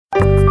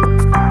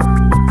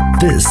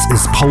This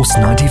is Pulse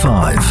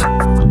 95.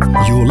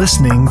 You're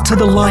listening to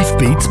the Life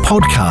Beats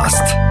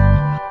podcast.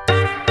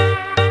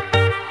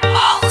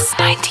 Pulse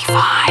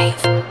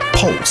 95.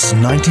 Pulse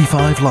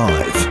 95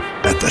 Live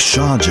at the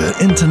Sharjah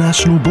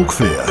International Book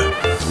Fair.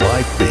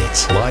 Live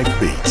Beats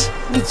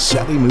with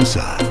Sally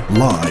Musa.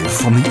 Live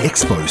from the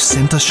Expo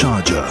Centre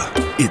Sharjah.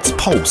 It's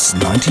Pulse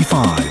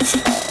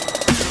 95.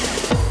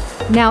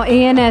 Now,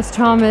 Ian S.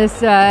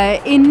 Thomas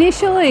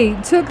initially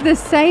took the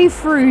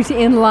safe route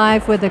in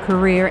life with a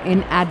career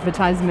in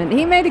advertisement.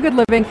 He made a good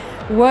living,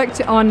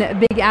 worked on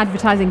big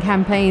advertising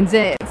campaigns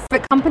for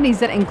companies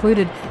that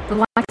included the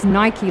likes of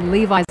Nike,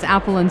 Levi's,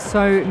 Apple, and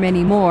so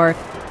many more.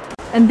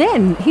 And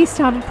then he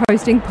started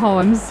posting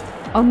poems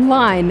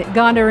online,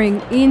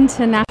 garnering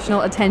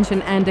international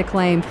attention and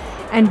acclaim,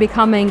 and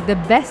becoming the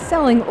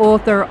best-selling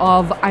author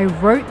of I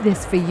Wrote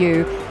This For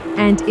You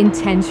and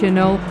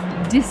Intentional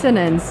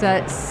Dissonance.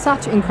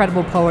 Such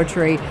incredible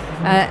poetry.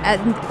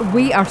 And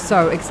we are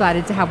so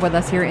excited to have with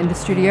us here in the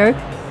studio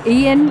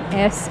Ian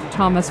S.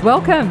 Thomas.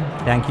 Welcome.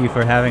 Thank you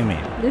for having me.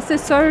 This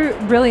is so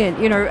brilliant.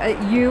 You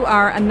know, you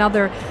are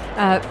another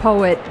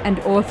poet and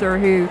author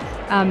who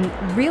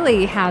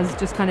really has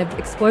just kind of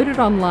exploded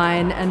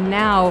online, and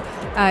now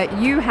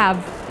you have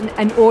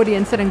an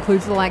audience that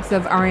includes the likes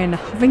of Ariana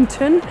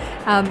Huffington,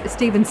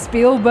 Steven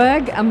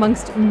Spielberg,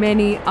 amongst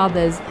many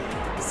others.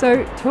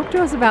 So talk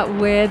to us about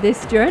where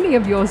this journey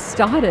of yours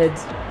started.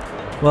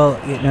 Well,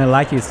 you know,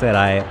 like you said,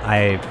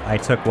 I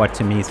took what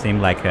to me seemed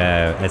like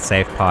a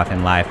safe path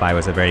in life. I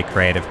was a very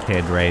creative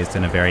kid raised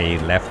in a very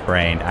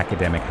left-brained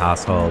academic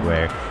household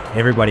where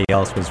everybody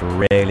else was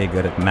really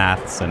good at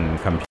maths and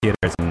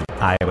computers, and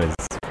I was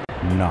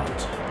not.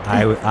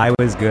 I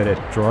was good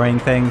at drawing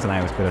things, and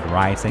I was good at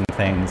writing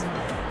things,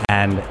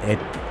 and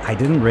I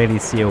didn't really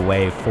see a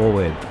way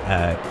forward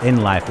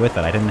in life with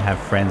it. I didn't have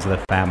friends or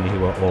family who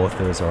were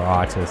authors or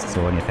artists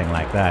or anything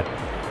like that.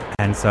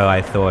 And so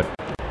I thought,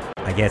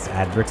 I guess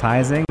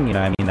advertising, you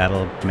know, I mean,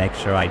 that'll make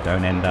sure I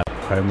don't end up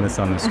homeless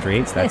on the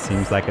streets. That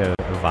seems like a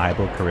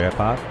viable career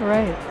path.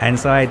 Right. And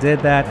so I did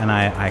that, and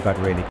I got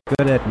really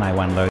good at it, and I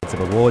won loads of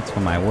awards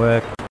for my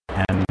work.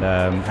 And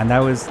that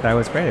was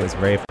great. It was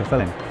very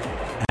fulfilling.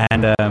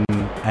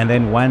 And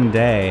then one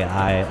day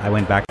I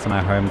went back to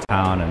my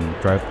hometown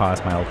and drove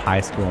past my old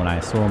high school, and I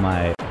saw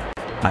my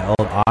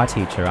old art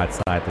teacher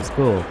outside the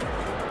school,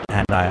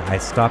 and I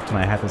stopped and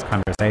I had this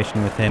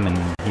conversation with him, and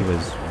he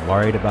was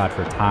worried about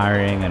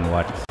retiring and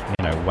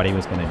what he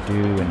was going to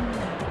do. And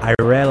I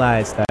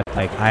realized that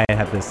like I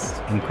had this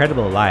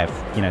incredible life,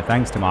 you know,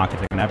 thanks to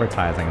marketing and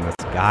advertising, and this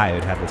guy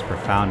who had this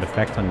profound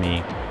effect on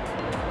me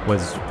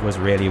was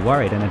really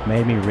worried, and it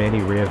made me really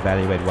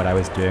reevaluate what I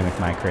was doing with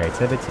my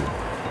creativity.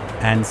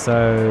 And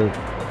so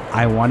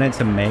I wanted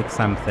to make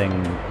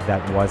something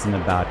that wasn't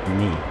about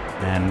me.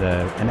 And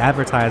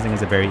advertising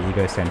is a very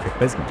egocentric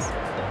business.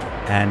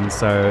 And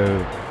so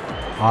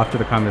after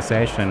the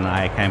conversation,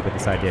 I came up with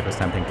this idea for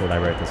something called I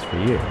Wrote This For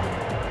You,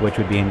 which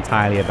would be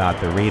entirely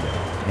about the reader.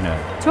 You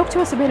know, talk to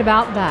us a bit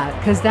about that,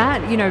 because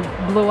that, you know,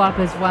 blew up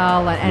as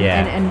well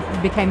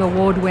and became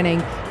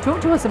award-winning. Talk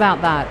to us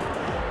about that.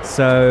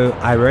 So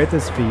I Wrote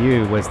This For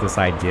You was this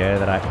idea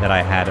that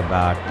I had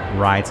about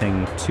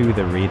writing to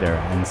the reader.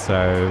 And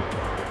so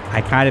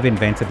I kind of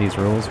invented these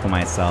rules for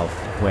myself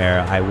where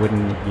I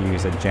wouldn't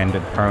use a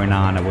gendered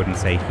pronoun. I wouldn't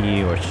say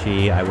he or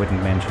she. I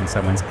wouldn't mention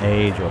someone's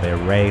age or their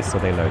race or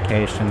their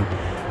location.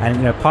 And,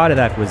 you know, part of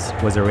that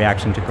was a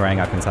reaction to growing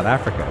up in South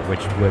Africa,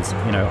 which was,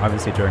 you know,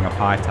 obviously during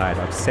apartheid,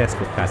 obsessed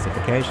with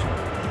classification.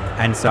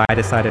 And so I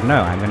decided,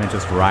 no, I'm going to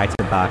just write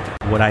about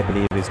what I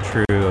believe is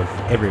true of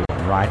everyone,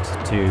 write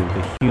to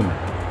the human.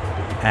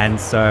 And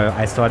so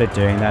I started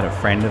doing that. A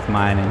friend of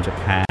mine in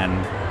Japan,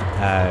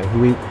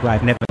 who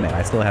I've never met,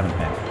 I still haven't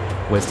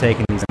met, was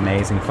taking these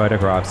amazing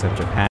photographs of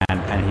Japan,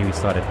 and he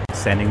started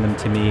sending them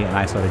to me, and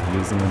I started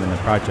using them in the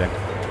project.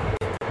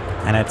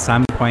 And at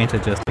some point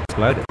it just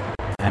exploded,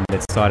 and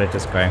it started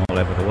just going all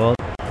over the world.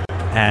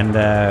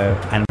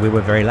 And we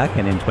were very lucky,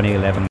 and in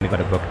 2011 we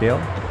got a book deal,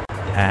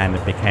 and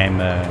it became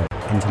an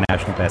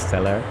international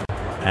bestseller,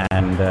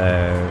 and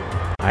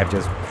I've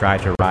just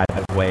tried to ride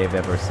that wave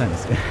ever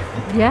since.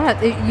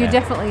 You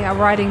definitely are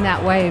riding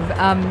that wave.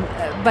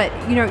 But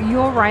you know,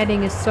 your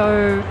writing is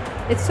so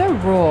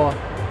raw.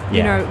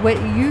 You know, what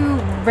you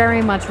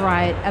very much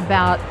write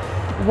about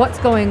what's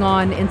going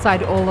on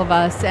inside all of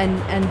us,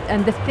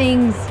 and the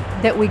things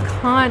that we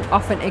can't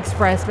often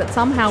express, but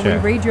somehow we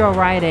read your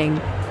writing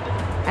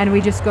and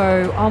we just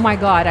go, oh my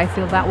God, I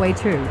feel that way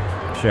too.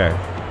 Sure.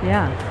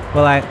 Yeah.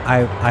 Well,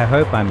 I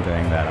hope I'm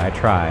doing that. I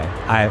try.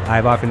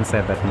 I've often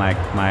said that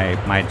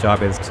my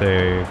job is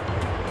to,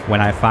 when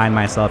I find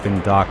myself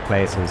in dark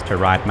places, to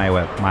write my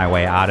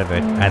way out of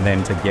it, and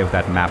then to give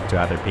that map to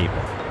other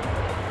people,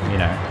 you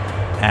know.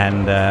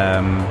 And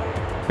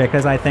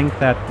because I think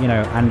that, you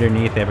know,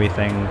 underneath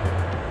everything,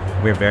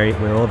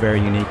 we're all very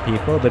unique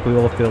people, but we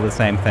all feel the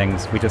same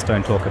things. We just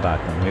don't talk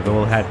about them. We've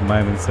all had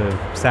moments of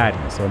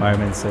sadness, or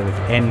moments of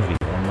envy,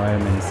 or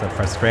moments of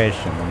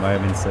frustration, or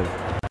moments of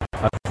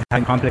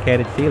having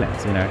complicated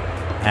feelings, you know.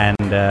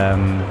 And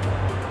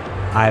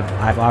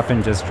I've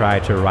often just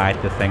tried to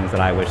write the things that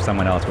I wish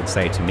someone else would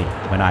say to me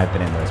when I've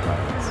been in those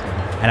moments.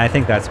 And I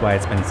think that's why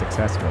it's been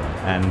successful.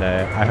 And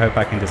I hope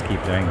I can just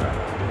keep doing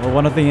that. Well,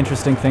 one of the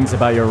interesting things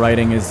about your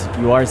writing is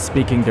you are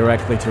speaking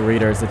directly to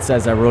readers. It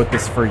says, I wrote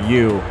this for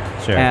you.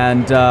 Sure.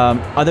 And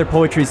other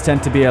poetries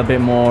tend to be a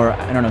bit more,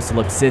 I don't know,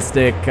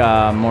 solipsistic,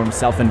 more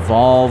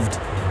self-involved.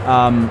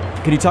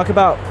 Could you talk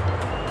about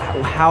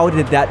how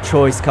did that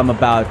choice come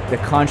about, the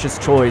conscious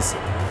choice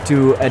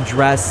to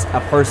address a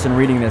person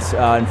reading this,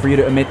 and for you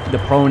to omit the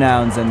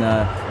pronouns and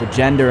the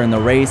gender and the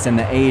race and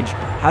the age?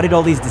 How did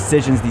all these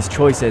decisions, these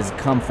choices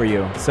come for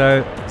you?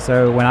 So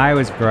when I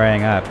was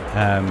growing up,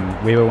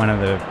 we were one of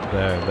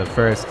the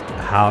first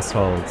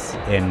households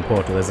in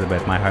Port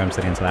Elizabeth, my home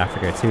city in South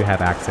Africa, to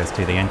have access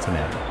to the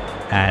internet.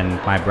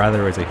 And my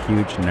brother was a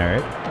huge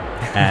nerd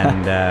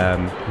and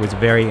was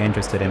very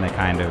interested in the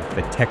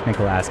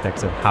technical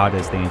aspects of how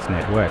does the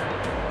internet work.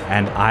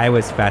 And I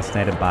was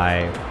fascinated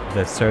by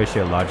the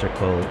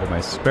sociological,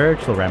 almost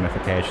spiritual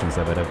ramifications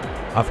of it,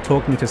 of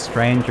talking to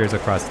strangers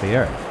across the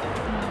earth.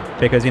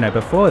 Because,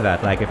 before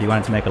that, like if you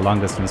wanted to make a long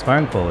distance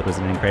phone call, it was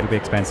an incredibly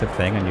expensive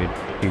thing, and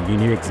you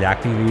knew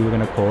exactly who you were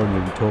going to call, and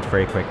you would talk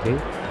very quickly.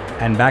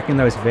 And back in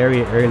those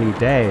very early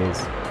days,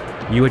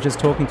 you were just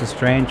talking to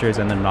strangers,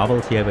 and the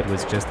novelty of it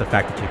was just the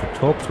fact that you could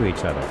talk to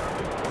each other.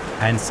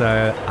 And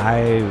so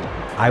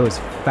I was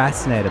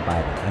fascinated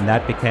by that, and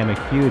that became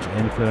a huge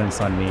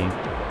influence on me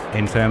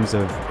in terms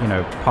of,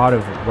 part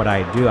of what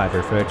I do, I've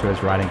referred to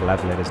as writing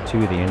love letters to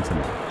the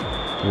internet,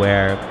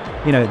 where,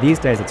 these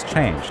days it's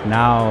changed.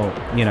 Now,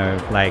 who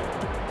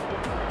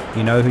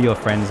your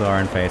friends are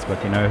on Facebook,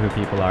 who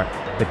people are.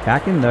 But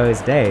back in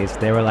those days,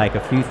 there were like a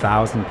few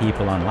thousand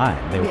people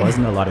online. There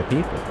wasn't a lot of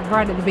people.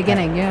 Right at the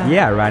beginning,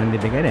 Yeah, right in the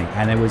beginning.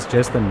 And it was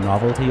just the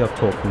novelty of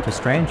talking to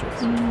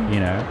strangers,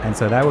 And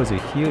so that was a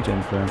huge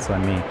influence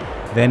on me.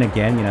 Then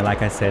again,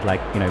 like I said,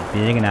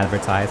 being in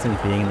advertising,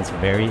 being in this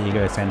very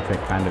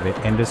egocentric kind of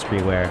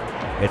industry where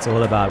it's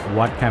all about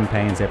what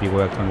campaigns have you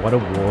worked on, what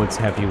awards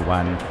have you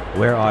won,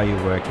 where are you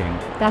working.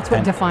 That's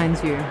what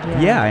defines you.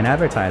 Yeah, in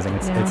advertising,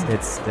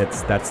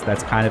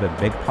 that's kind of a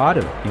big part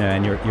of it,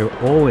 and you're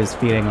always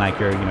feeling like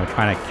you're,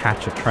 trying to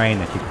catch a train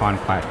that you can't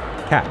quite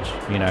catch,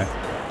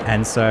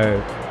 And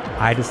so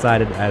I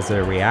decided as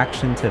a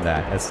reaction to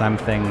that, as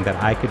something that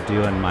I could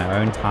do in my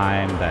own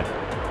time that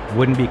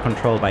wouldn't be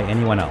controlled by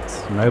anyone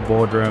else. No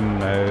boardroom,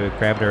 no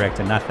creative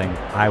director, nothing.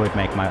 I would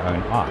make my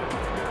own art.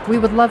 We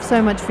would love so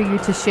much for you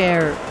to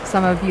share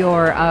some of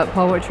your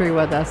poetry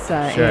with us,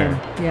 Sure. Ian.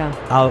 Yeah.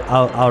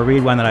 I'll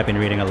read one that I've been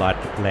reading a lot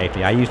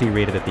lately. I usually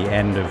read it at the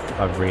end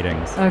of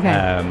readings. Okay.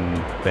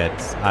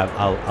 But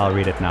I'll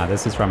read it now.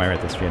 This is from I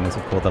Wrote This For You, and this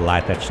is called The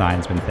Light That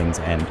Shines When Things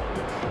End.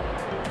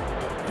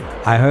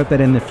 I hope that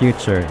in the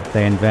future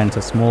they invent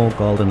a small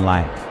golden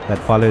light that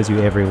follows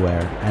you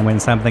everywhere, and when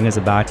something is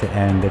about to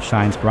end, it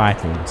shines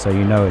brightly, so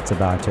you know it's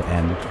about to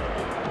end.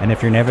 And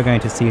if you're never going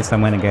to see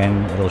someone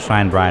again, it'll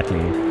shine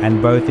brightly,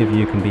 and both of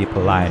you can be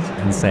polite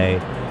and say,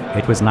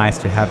 "It was nice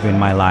to have you in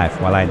my life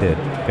while I did.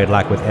 Good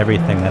luck with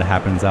everything that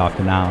happens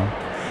after now."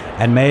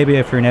 And maybe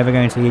if you're never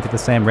going to eat at the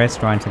same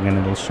restaurant again,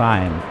 it'll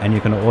shine, and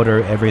you can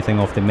order everything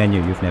off the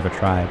menu you've never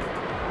tried.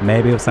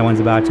 Maybe if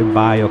someone's about to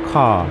buy your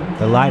car,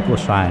 the light will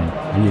shine,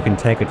 and you can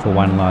take it for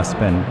one last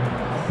spin.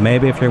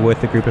 Maybe if you're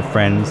with a group of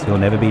friends you'll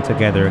never be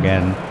together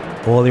again,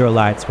 all your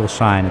lights will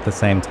shine at the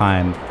same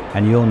time,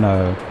 and you'll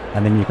know,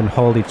 and then you can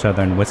hold each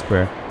other and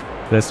whisper,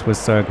 "This was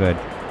so good.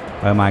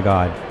 Oh my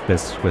God,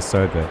 this was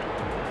so good."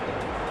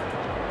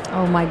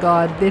 Oh my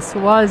God, this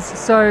was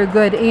so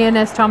good. Ian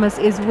S. Thomas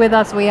is with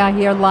us. We are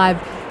here live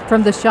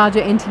from the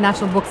Sharjah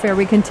International Book Fair.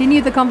 We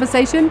continue the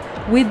conversation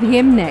with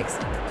him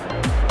next.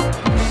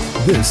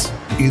 This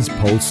is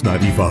Pulse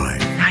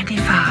 95.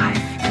 95.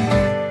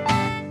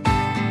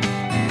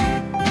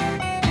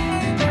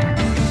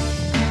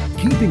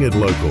 Keeping it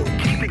local.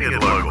 Keeping it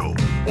local.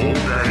 All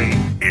day,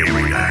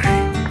 every day.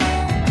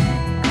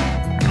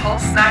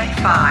 Pulse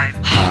 95.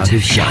 Heart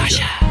of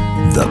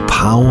Sharjah. The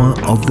power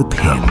of the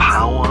pen. The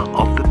power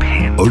of the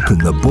pen. Open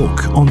the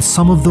book on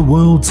some of the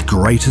world's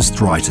greatest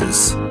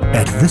writers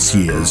at this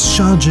year's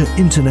Sharjah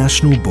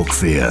International Book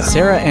Fair.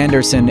 Sarah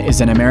Anderson is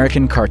an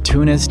American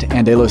cartoonist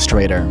and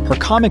illustrator. Her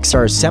comics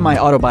are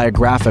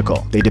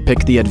semi-autobiographical. They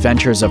depict the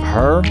adventures of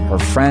her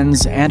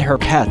friends, and her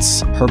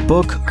pets. Her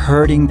book,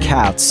 Herding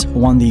Cats,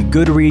 won the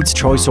Goodreads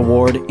Choice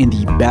Award in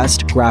the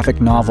Best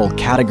Graphic Novel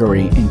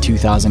category in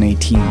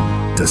 2018.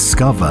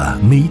 Discover,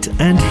 meet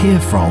and hear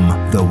from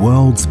the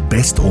world's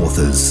best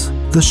authors.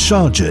 The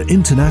Sharjah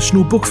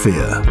International Book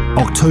Fair,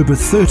 October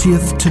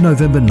 30th to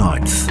November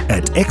 9th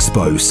at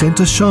Expo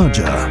Centre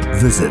Sharjah.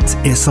 Visit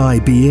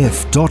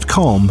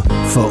sibf.com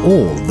for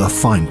all the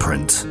fine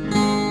print.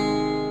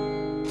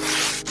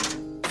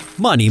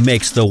 Money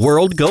makes the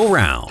world go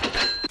round.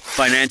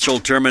 Financial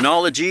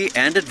terminology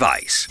and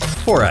advice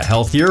for a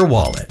healthier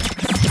wallet.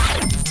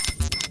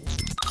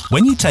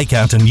 When you take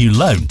out a new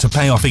loan to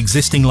pay off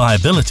existing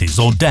liabilities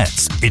or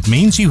debts, it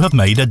means you have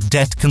made a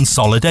debt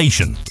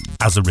consolidation.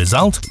 As a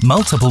result,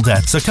 multiple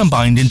debts are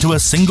combined into a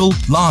single,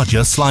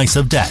 larger slice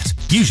of debt.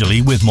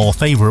 usually with more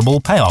favourable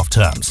payoff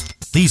terms.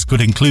 These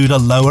could include a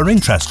lower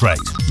interest rate,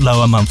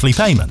 lower monthly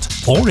payment,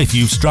 or if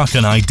you've struck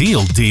an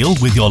ideal deal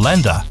with your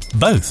lender,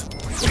 both.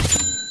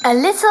 A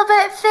little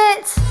bit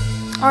fit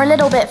or a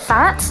little bit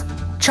fat?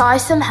 Try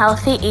some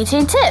healthy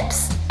eating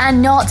tips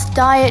and not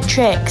diet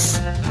tricks.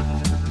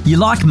 You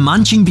like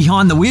munching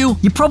behind the wheel?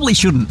 You probably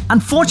shouldn't.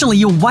 Unfortunately,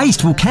 your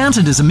waist will count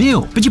it as a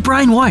meal, but your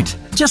brain won't.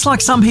 Just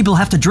like some people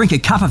have to drink a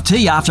cup of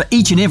tea after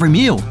each and every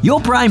meal, your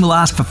brain will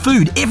ask for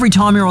food every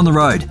time you're on the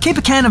road. Keep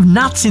a can of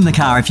nuts in the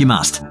car if you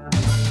must.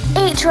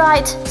 Eat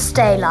right,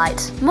 stay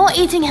light. More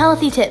eating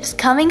healthy tips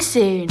coming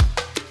soon.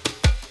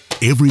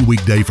 Every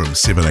weekday from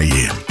 7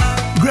 a.m.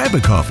 Grab a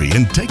coffee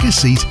and take a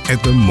seat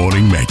at the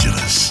Morning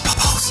Majlis.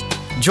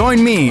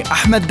 Join me,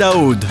 Ahmed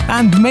Daoud.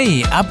 And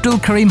me, Abdul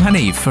Karim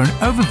Hanif, for an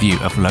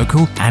overview of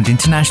local and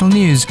international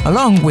news,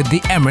 along with the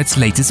Emirates'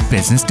 latest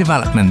business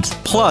development.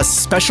 Plus,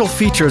 special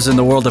features in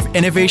the world of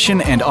innovation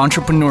and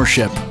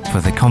entrepreneurship.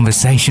 For the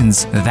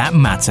conversations that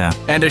matter.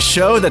 And a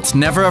show that's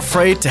never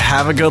afraid to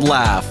have a good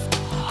laugh.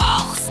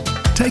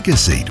 Take a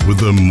seat with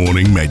the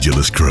Morning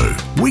Majlis crew.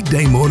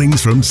 Weekday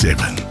mornings from 7,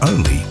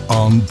 only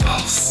on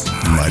Pulse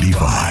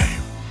 95.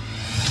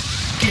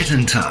 Get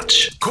in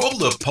touch. Call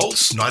the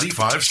Pulse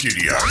 95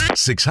 studio.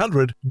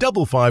 600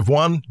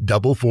 551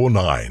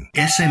 449.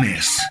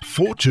 SMS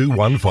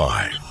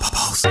 4215.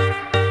 Pulse.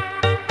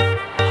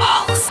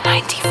 Pulse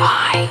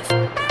 95.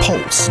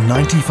 Pulse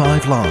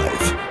 95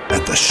 Live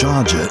at the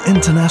Sharjah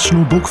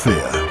International Book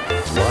Fair.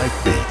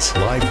 Live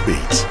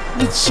beats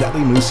with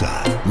Sally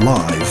Musa.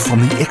 Live from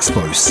the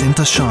Expo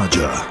Centre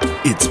Sharjah.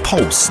 It's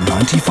Pulse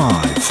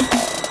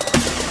 95.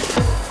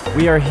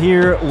 We are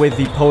here with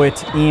the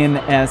poet Ian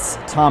S.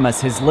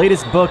 Thomas. His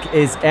latest book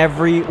is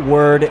Every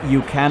Word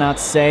You Cannot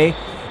Say.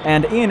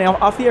 And Ian,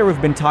 off the air,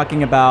 we've been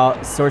talking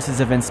about sources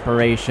of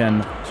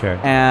inspiration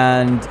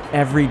and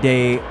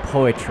everyday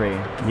poetry.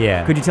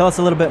 Yeah. Could you tell us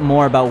a little bit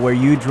more about where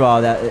you draw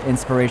that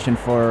inspiration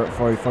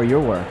for your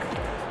work?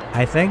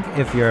 I think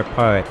if you're a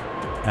poet,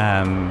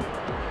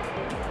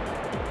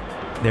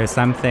 there's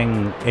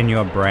something in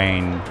your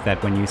brain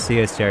that when you see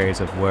a series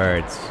of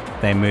words,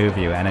 they move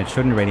you, and it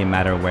shouldn't really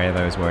matter where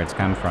those words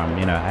come from.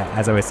 You know,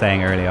 as I was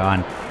saying earlier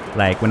on,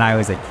 like when I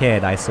was a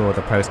kid, I saw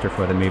the poster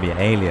for the movie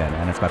Alien,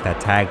 and it's got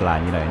that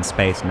tagline, you know, in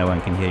space, no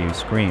one can hear you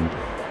scream.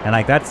 And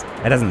like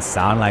it doesn't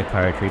sound like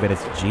poetry, but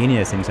it's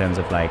genius in terms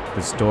of like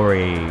the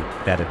story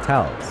that it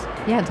tells.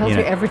 Yeah, it tells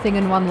you everything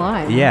in one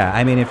line. Yeah,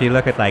 I mean, if you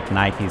look at like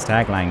Nike's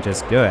tagline,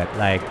 just do it.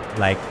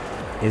 Like,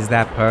 is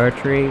that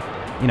poetry?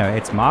 You know,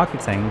 it's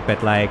marketing,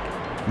 but like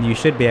you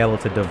should be able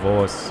to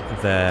divorce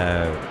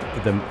the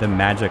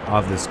magic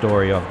of the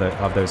story of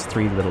those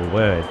three little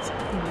words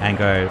and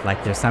go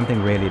like, there's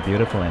something really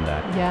beautiful in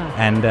that. Yeah.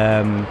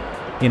 And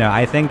you know,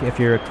 I think if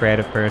you're a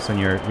creative person,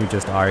 you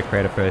just are a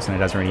creative person. It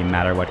doesn't really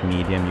matter what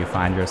medium you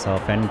find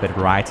yourself in. But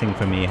writing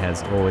for me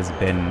has always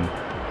been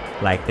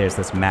like there's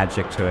this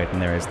magic to it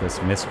and there is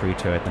this mystery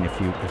to it. And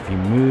if you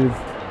move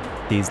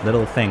these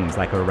little things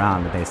like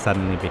around, they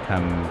suddenly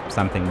become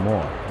something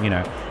more, you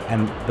know.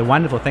 And the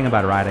wonderful thing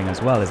about writing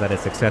as well is that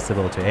it's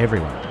accessible to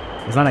everyone.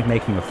 It's not like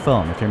making a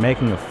film. If you're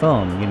making a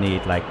film, you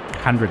need like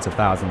hundreds of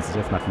thousands,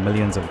 if not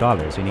millions of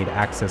dollars. You need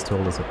access to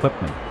all this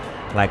equipment.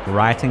 Like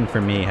writing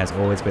for me has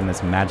always been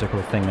this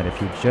magical thing that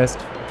if you just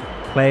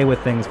play with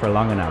things for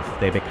long enough,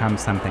 they become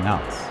something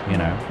else, you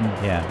know?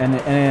 Mm-hmm.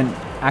 Yeah. And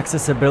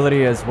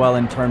accessibility as well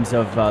in terms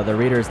of the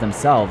readers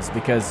themselves,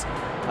 because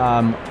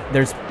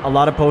there's a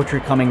lot of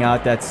poetry coming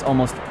out that's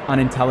almost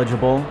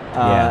unintelligible,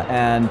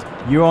 and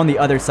you're on the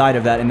other side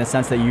of that in the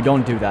sense that you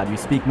don't do that. You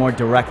speak more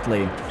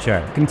directly.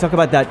 Sure. Can you talk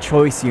about that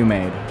choice you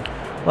made?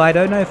 Well, I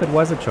don't know if it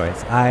was a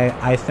choice.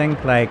 I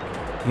think like,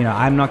 you know,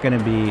 I'm not going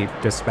to be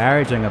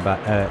disparaging about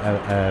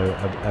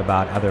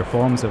other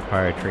forms of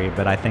poetry,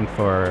 but I think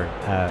for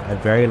a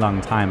very long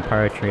time,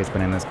 poetry has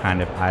been in this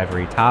kind of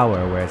ivory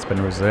tower where it's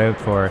been reserved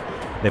for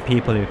the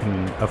people who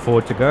can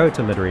afford to go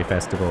to literary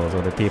festivals,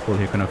 or the people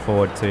who can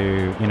afford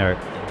to, you know,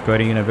 go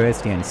to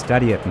university and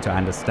study it and to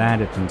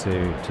understand it and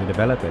to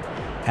develop it.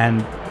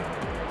 And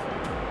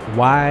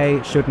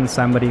why shouldn't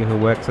somebody who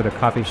works at a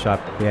coffee shop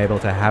be able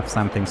to have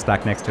something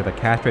stuck next to the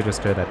cash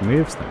register that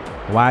moves them?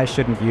 Why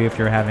shouldn't you, if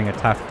you're having a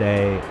tough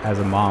day as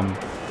a mom,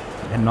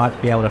 and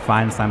not be able to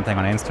find something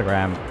on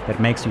Instagram that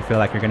makes you feel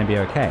like you're going to be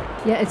okay?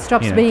 Yeah, it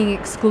stops being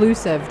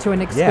exclusive to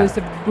an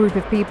exclusive group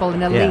of people,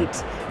 an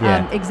elite.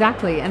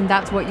 Exactly, and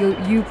that's what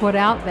you put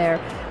out there.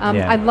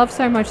 I love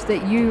so much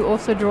that you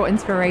also draw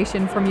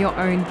inspiration from your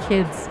own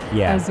kids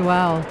as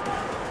well.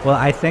 Well,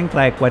 I think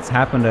like what's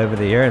happened over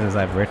the years is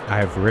I've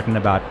written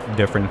about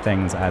different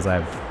things as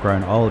I've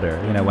grown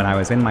older. You know, when I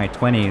was in my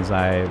 20s,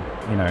 I,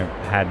 you know,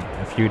 had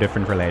a few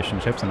different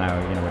relationships, and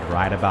I, you know, would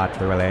write about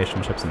the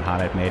relationships and how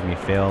that made me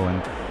feel.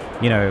 And,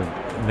 you know,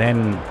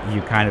 then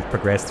you kind of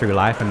progress through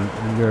life,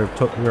 and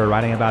you're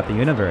writing about the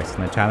universe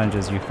and the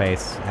challenges you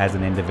face as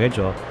an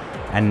individual.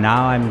 And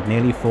now I'm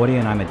nearly 40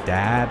 and I'm a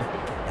dad,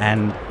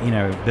 and, you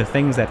know, the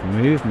things that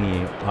move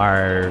me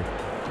are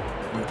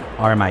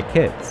are my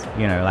kids,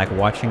 like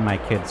watching my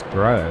kids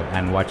grow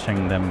and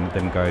watching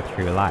them go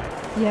through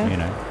life.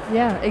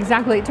 Yeah,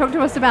 exactly. Talk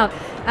to us about,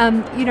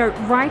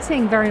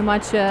 writing very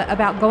much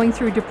about going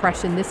through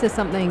depression. This is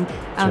something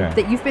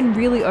that you've been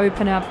really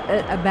open up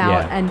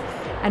about,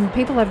 and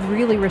people have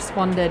really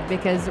responded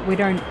because we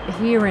don't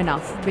hear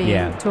enough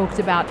being talked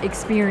about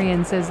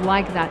experiences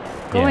like that,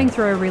 going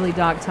through a really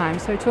dark time.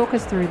 So talk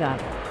us through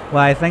that.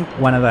 Well, I think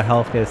one of the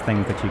healthiest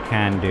things that you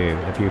can do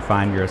if you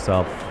find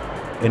yourself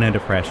in a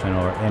depression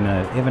or in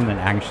even an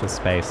anxious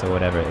space or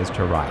whatever is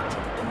to write.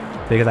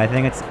 Because I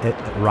think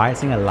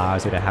writing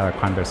allows you to have a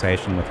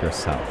conversation with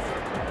yourself,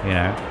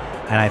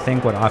 And I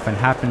think what often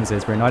happens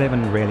is we're not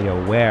even really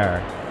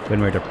aware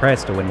when we're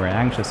depressed or when we're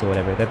anxious or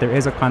whatever, that there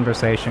is a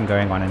conversation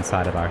going on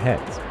inside of our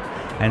heads.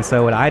 And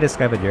so what I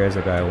discovered years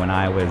ago when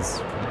I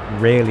was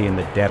really in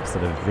the depths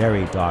of a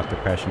very dark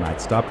depression, I'd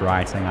stopped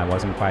writing. I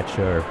wasn't quite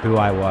sure who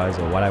I was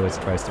or what I was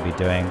supposed to be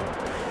doing.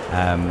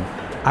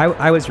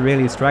 I was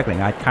really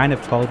struggling. I kind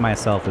of told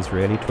myself this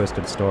really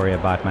twisted story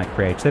about my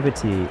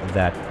creativity,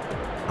 that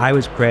I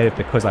was creative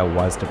because I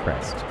was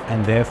depressed.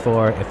 And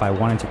therefore, if I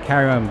wanted to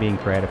carry on being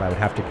creative, I would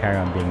have to carry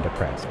on being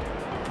depressed.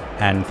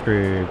 And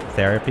through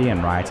therapy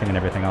and writing and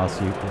everything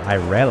else, I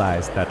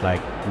realized that,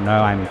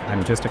 no,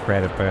 I'm just a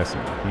creative person.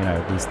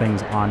 These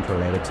things aren't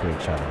related to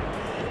each other.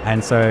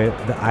 And so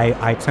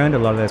I turned a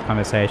lot of those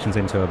conversations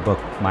into a book,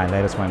 my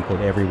latest one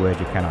called Every Word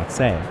You Cannot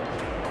Say.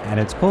 And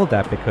it's called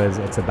that because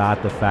it's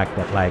about the fact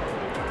that,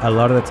 a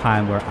lot of the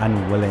time we're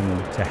unwilling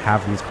to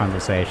have these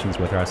conversations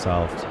with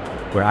ourselves.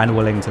 We're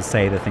unwilling to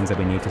say the things that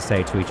we need to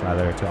say to each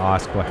other, to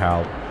ask for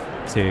help,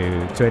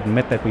 to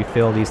admit that we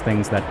feel these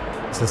things that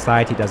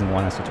society doesn't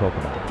want us to talk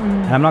about.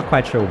 And I'm not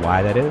quite sure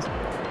why that is,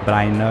 but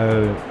I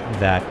know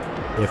that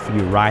if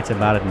you write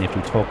about it and if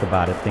you talk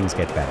about it, things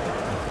get better.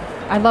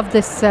 I love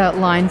this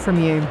line from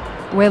you.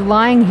 We're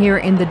lying here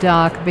in the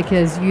dark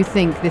because you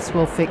think this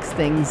will fix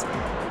things.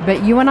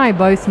 But you and I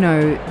both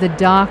know the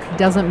dark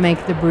doesn't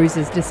make the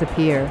bruises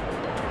disappear.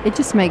 It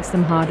just makes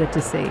them harder to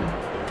see.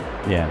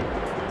 Yeah.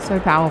 So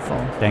powerful.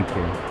 Thank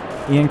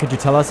you. Ian, could you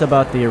tell us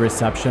about the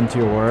reception to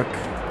your work?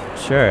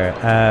 Sure.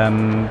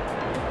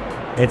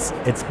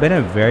 It's been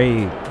a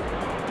very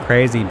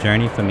crazy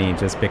journey for me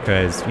just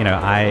because,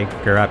 I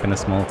grew up in a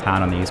small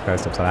town on the east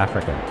coast of South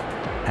Africa.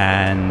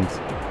 And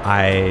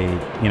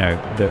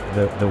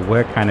the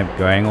work kind of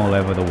going all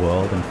over the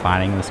world and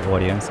finding this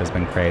audience has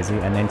been crazy.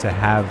 And then to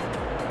have,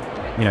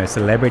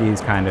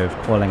 celebrities kind of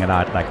calling it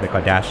out, like the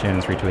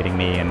Kardashians retweeting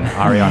me and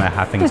Ariana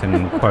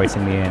Huffington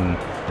quoting me in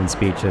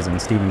speeches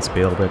and Steven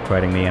Spielberg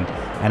quoting me. And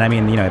I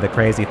mean, the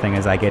crazy thing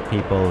is I get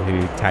people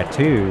who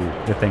tattoo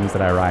the things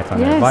that I write on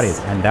their bodies.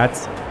 And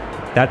that's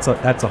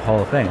a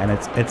whole thing. And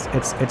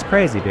it's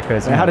crazy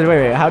because... How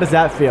does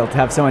that feel to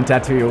have someone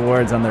tattoo your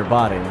words on their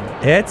body?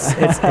 It's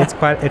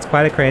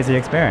quite a crazy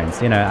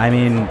experience, I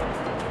mean...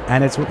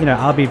 And it's,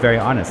 I'll be very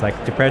honest,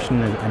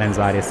 depression and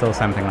anxiety is still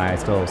something that I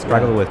still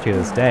struggle with to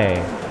this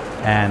day.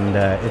 And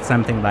it's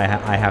something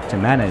that I have to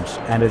manage.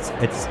 And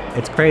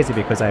it's crazy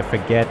because I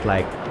forget,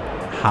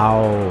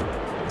 how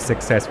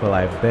successful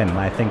I've been.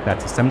 I think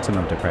that's a symptom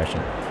of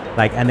depression.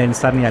 And then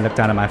suddenly I look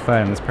down at my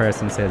phone and this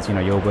person says,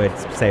 your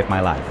words saved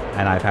my life.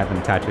 And I've had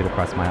them tattooed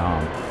across my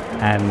arm.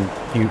 And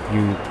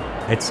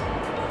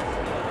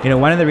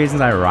one of the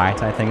reasons I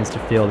write, I think, is to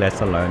feel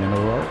less alone in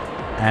the world.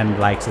 And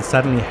to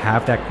suddenly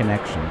have that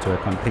connection to a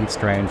complete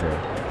stranger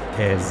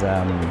is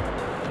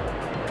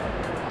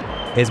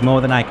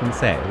more than I can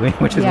say,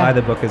 which is why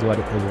the book is what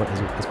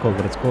it's called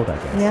what it's called, I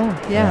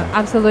guess. Yeah,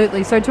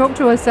 absolutely. So talk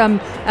to us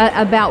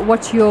about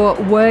what you're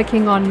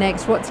working on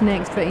next. What's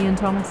next for Ian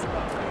Thomas?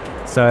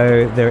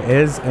 So there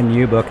is a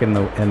new book in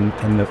the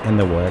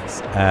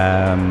works.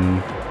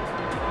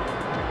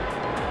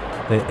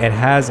 It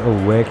has a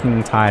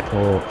working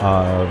title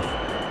of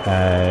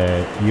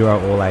You Are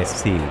All I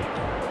See,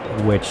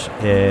 which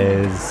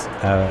is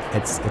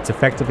it's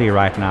effectively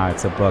right now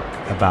it's a book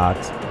about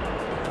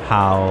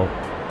how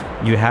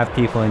you have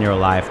people in your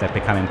life that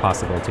become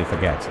impossible to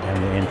forget,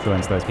 and the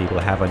influence those people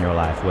have on your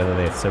life, whether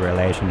it's a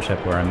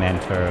relationship or a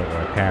mentor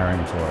or a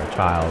parent or a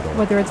child, or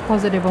whether it's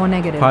positive or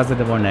negative,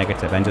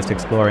 and just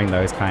exploring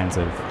those kinds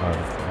of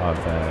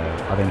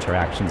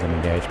interactions and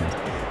engagements.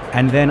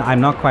 And then I'm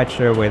not quite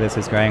sure where this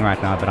is going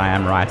right now, but I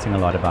am writing a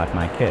lot about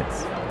my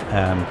kids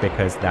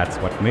because that's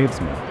what moves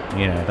me.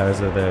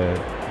 Those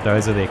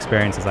are the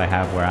experiences I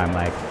have where I'm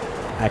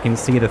I can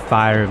see the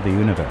fire of the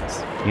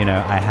universe.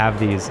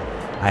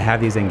 I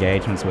have these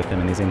engagements with them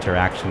and these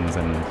interactions,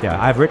 and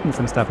I've written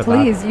some stuff about...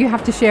 Please, you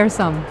have to share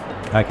some.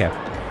 Okay.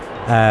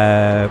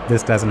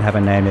 This doesn't have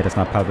a name yet, it's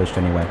not published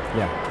anyway.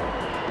 Yeah.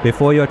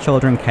 Before your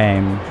children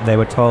came, they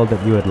were told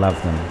that you would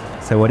love them.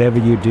 So whatever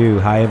you do,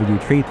 however you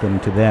treat them,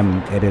 to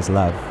them, it is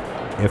love.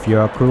 If you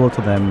are cruel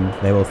to them,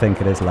 they will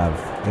think it is love.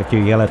 If you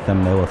yell at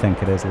them, they will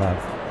think it is love.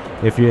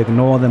 If you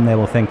ignore them, they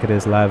will think it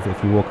is love.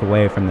 If you walk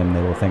away from them,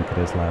 they will think it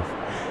is love.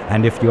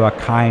 And if you are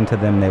kind to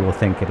them, they will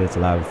think it is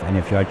love. And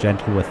if you are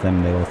gentle with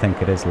them, they will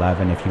think it is love.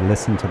 And if you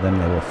listen to them,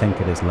 they will think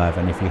it is love.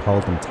 And if you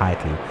hold them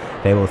tightly,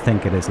 they will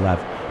think it is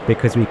love.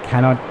 Because we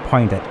cannot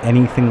point at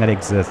anything that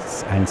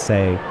exists and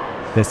say,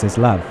 this is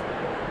love.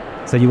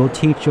 So you will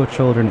teach your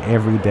children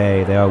every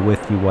day they are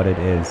with you what it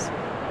is.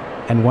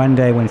 And one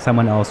day when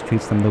someone else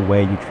treats them the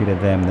way you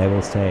treated them, they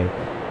will say,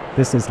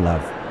 this is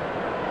love.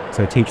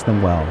 So teach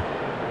them well,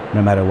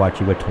 no matter what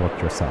you were taught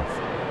yourself.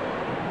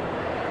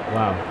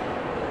 Wow.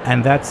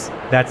 And that's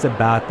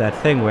about that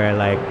thing where,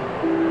 like,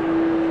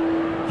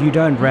 you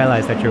don't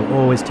realize that you're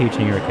always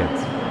teaching your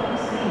kids.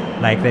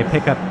 Like, they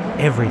pick up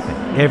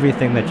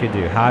everything that you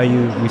do, how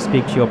you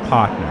speak to your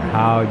partner,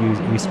 how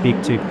you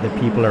speak to the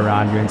people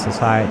around you in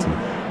society,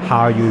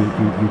 how you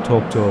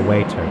talk to a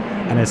waiter,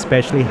 and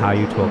especially how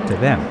you talk to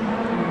them.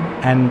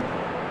 And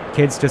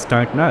kids just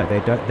don't know.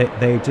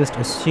 They just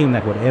assume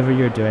that whatever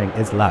you're doing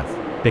is love,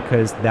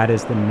 because that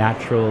is the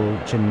natural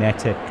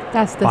genetic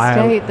that's the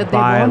state that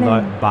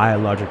they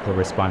biological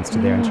response to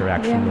their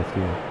interaction with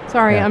you.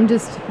 Sorry, I'm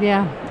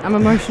I'm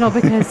emotional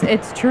because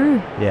it's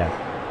true. Yeah.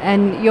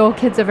 And your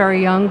kids are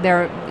very young.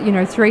 They're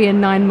 3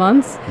 and 9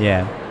 months.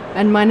 Yeah.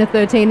 And mine are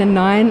 13 and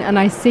 9, and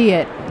I see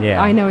it.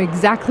 Yeah. I know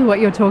exactly what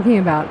you're talking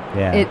about.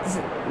 Yeah. It's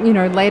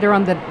later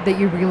on that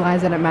you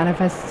realize that it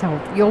manifests itself.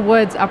 Your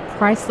words are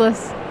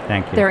priceless.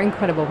 Thank you. They're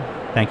incredible.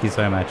 Thank you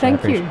so much.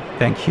 Thank you.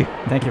 Thank you.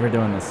 Thank you for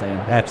doing this, Ian.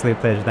 Absolute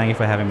pleasure. Thank you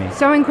for having me.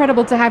 So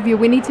incredible to have you.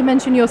 We need to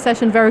mention your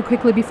session very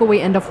quickly before we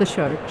end off the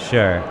show.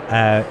 Sure.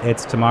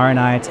 It's tomorrow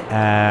night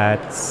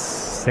at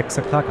 6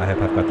 o'clock. I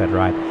hope I've got that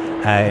right.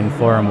 In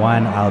Forum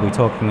 1, I'll be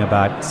talking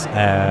about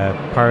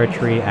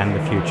poetry and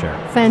the future.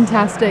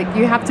 Fantastic.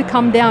 You have to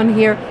come down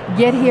here,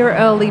 get here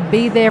early,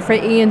 be there for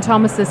Ian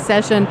Thomas's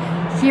session,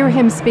 hear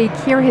him speak,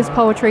 hear his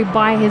poetry,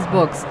 buy his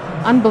books.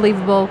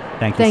 Unbelievable.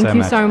 Thank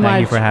you so much.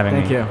 Thank you for having me.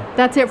 Thank you.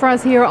 That's it for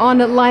us here on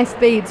Life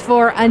Beats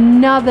for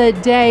another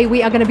day.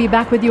 We are going to be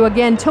back with you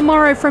again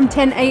tomorrow from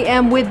 10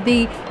 a.m. with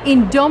the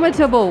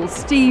indomitable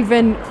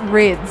Stephen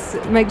Ritz.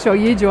 Make sure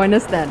you join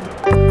us then.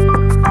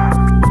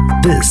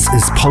 This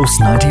is Pulse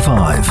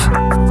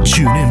 95.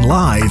 Tune in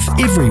live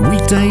every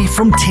weekday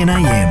from 10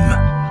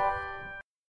 a.m.